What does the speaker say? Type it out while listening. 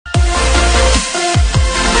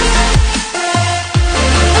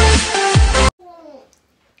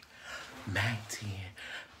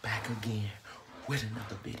again with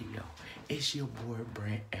another video. It's your boy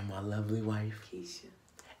Brent and my lovely wife Keisha.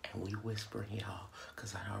 And we whispering y'all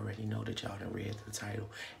because I already know that y'all done read the title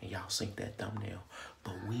and y'all seen that thumbnail.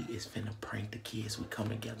 But we is finna prank the kids. We come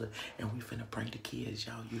together and we finna prank the kids,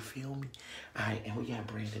 y'all. You feel me? Alright, and we got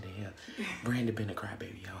Brandon in here. Brandon been a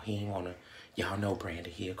crybaby, y'all. He ain't wanna, y'all know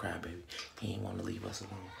Brandon, he a crybaby. He ain't wanna leave us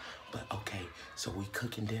alone. But okay, so we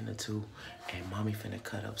cooking dinner too, and mommy finna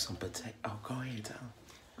cut up some potato. Oh, go ahead, Tom.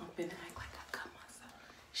 I'm finna act like I cut myself.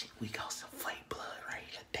 We got some fake blood right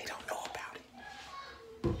here. They don't know about it.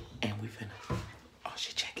 And we finna, oh,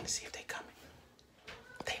 she checking to see if they coming.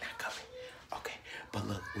 They not coming. Okay, but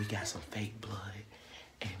look, we got some fake blood,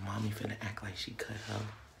 and mommy finna act like she cut her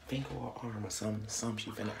finger or arm or something.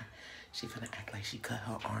 She finna act like she cut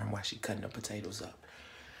her arm while she cutting the potatoes up.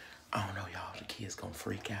 I don't know, y'all. The kids gonna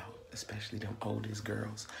freak out, especially them oldest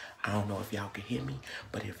girls. I don't know if y'all can hear me,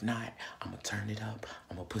 but if not, I'm gonna turn it up.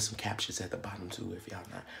 I'm gonna put some captions at the bottom too if y'all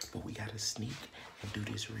not. But we gotta sneak and do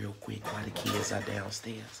this real quick while the kids are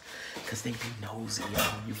downstairs, cause they be nosy,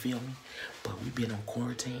 y'all. You feel me? But we been on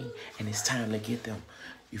quarantine and it's time to get them.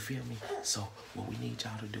 You feel me? So what we need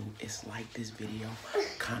y'all to do is like this video,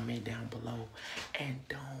 comment down below, and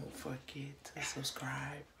don't forget to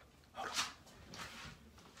subscribe. Hold on.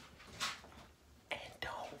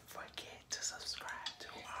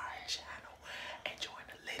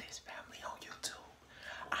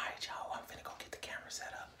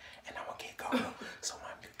 So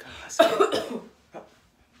my cousin,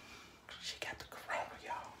 she got the corona,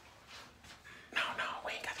 y'all. No,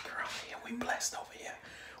 we ain't got the corona here. We blessed over here.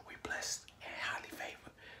 We blessed and highly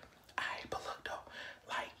favored. Alright, but look though,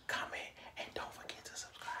 like, comment, and don't forget to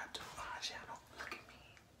subscribe to our channel. Look at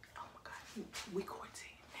me. Oh my God. We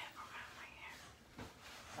quarantine never around my hair.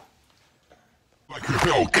 Like a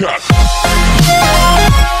Hellcat.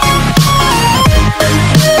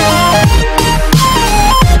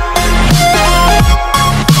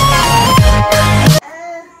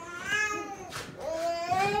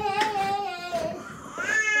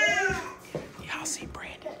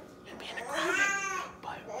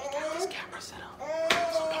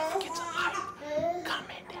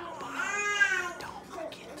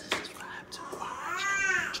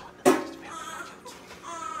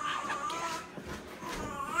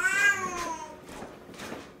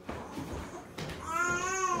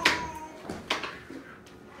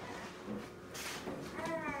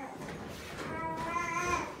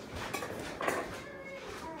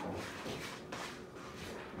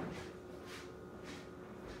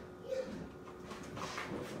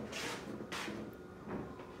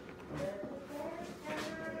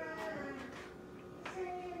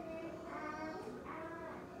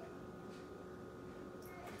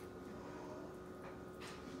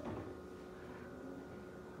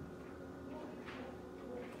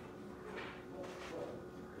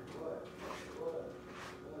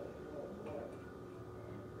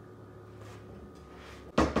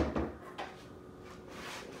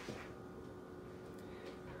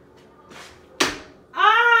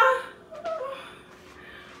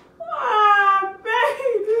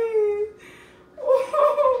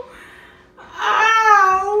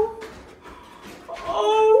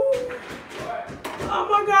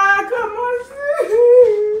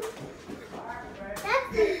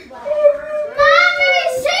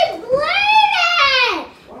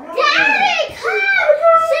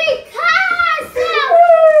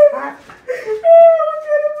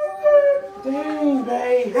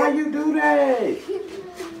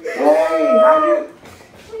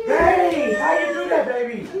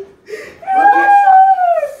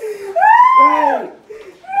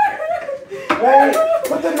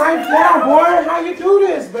 Put the knife down, boy. How you do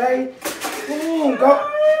this, babe? Dang, go.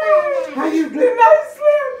 How you do? The knife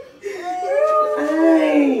slipped.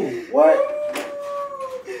 Dang, what?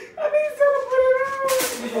 I need someone to put it on.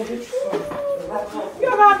 Let me go get you some.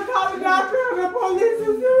 You're about to call the doctor or the police or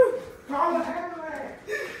something. Call the ambulance.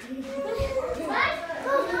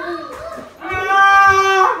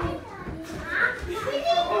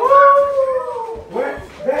 What?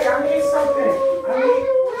 Babe, I need something.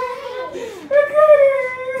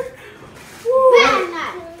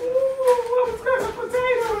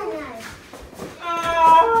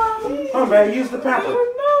 Come on, babe, use the pepper. No.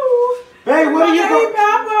 Babe, what are you doing?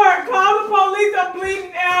 Pepper, call the police. I'm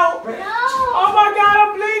bleeding out. Babe. Oh my God,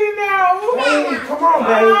 I'm bleeding out. Babe, come on,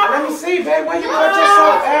 babe. Let me see, babe. Where you cut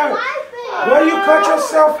yourself at? Where you cut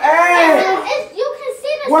yourself at? You can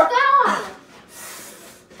see the scar.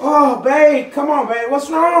 Oh, babe, come on, babe. What's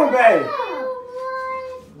wrong, babe?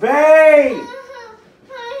 Babe.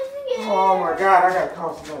 Oh my God, I gotta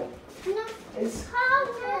call somebody.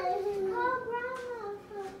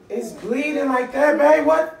 It's bleeding like that, babe.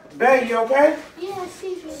 What? Babe, you okay? Yeah,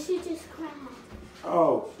 she just cried.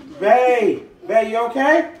 Oh, babe. Babe, you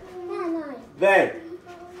okay? No. Babe.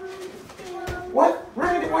 What?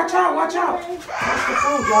 Randy, watch out, watch out. Watch the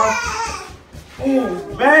food, y'all.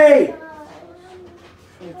 Damn, babe.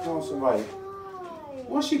 Let me call somebody.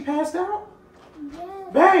 Was she passed out?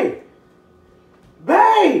 Babe.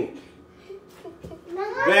 Babe.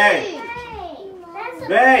 Babe. That's a Babe.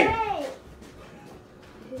 prank.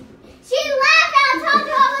 She laughed. I told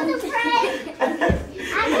you I was a prank. I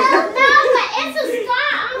told no, but it's a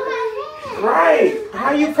scar on my hand. Right.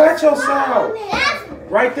 How you cut yourself? That's,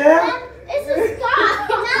 Right there? it's a scar.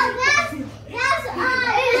 No, that's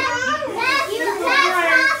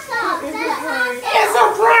It's a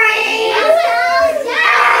prank.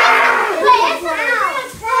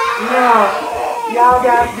 No. Y'all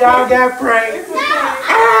got pranked.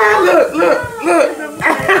 Ah, look. Look.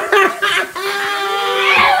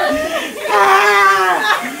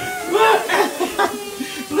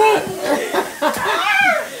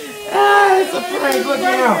 It's a prank. Look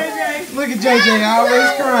now. Look at JJ always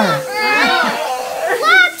crying.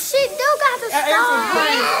 Look, she do got the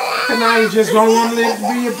scar. Kanaya just don't want to let it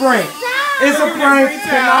be a prank. It's a prank.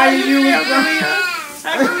 Kanaya, you was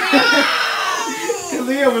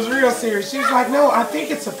Kalia was real serious. She was like, no, I think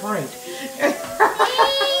it's a prank.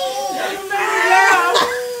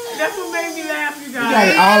 That's what made me laugh, you You guys. got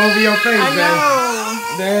it all over your face, I baby. know.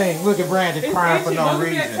 Dang, look at Brandon crying for itchy. no Go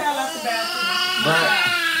get that reason. towel out the bathroom. Brandon.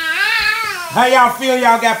 How y'all feel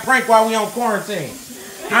y'all got pranked while we on quarantine?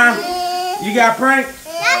 Huh? You got pranked?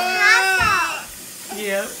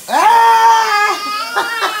 Yeah.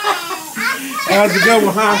 That was a good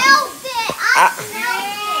one, huh?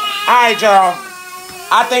 All right, y'all.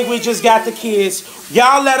 I think we just got the kids.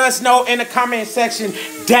 Y'all let us know in the comment section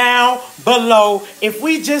down below if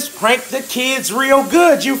we just pranked the kids real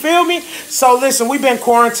good. You feel me? So listen, we've been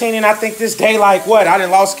quarantining. I think this day like what? I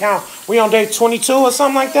done lost count. We on day 22 or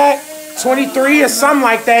something like that? 23 or something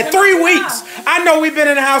like that. 3 weeks. I know we've been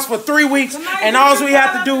in the house for 3 weeks, and all we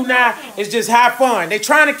have to do now is just have fun. They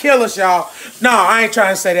trying to kill us, y'all. No, I ain't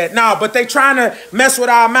trying to say that. No, but they trying to mess with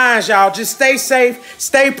our minds, y'all. Just stay safe,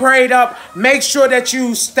 stay prayed up. Make sure that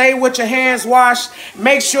you stay with your hands washed.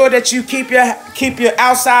 Make sure that you keep your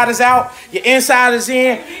outsiders out, your insiders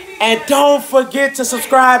in. And don't forget to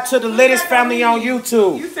subscribe to the Latest Family on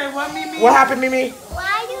YouTube. You said what, Mimi? What happened, Mimi?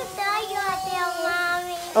 Why you thought you were there,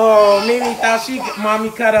 mommy? Oh, Mimi thought mommy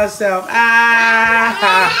cut herself.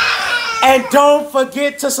 And don't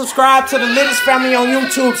forget to subscribe to the Latest Family on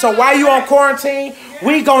YouTube. So while you on quarantine,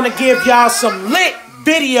 we gonna give y'all some lit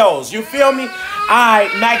videos. You feel me? All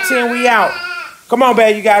right, Mac 10, we out. Come on,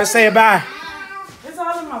 babe. You gotta say bye. It's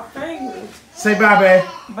all in my fingers. Say bye, babe.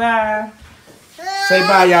 Bye. Say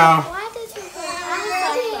bye, y'all. Why did you say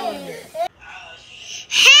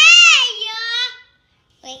Hey,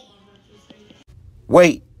 y'all!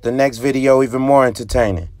 Wait, the next video even more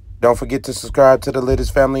entertaining. Don't forget to subscribe to the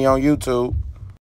Latest Family on YouTube.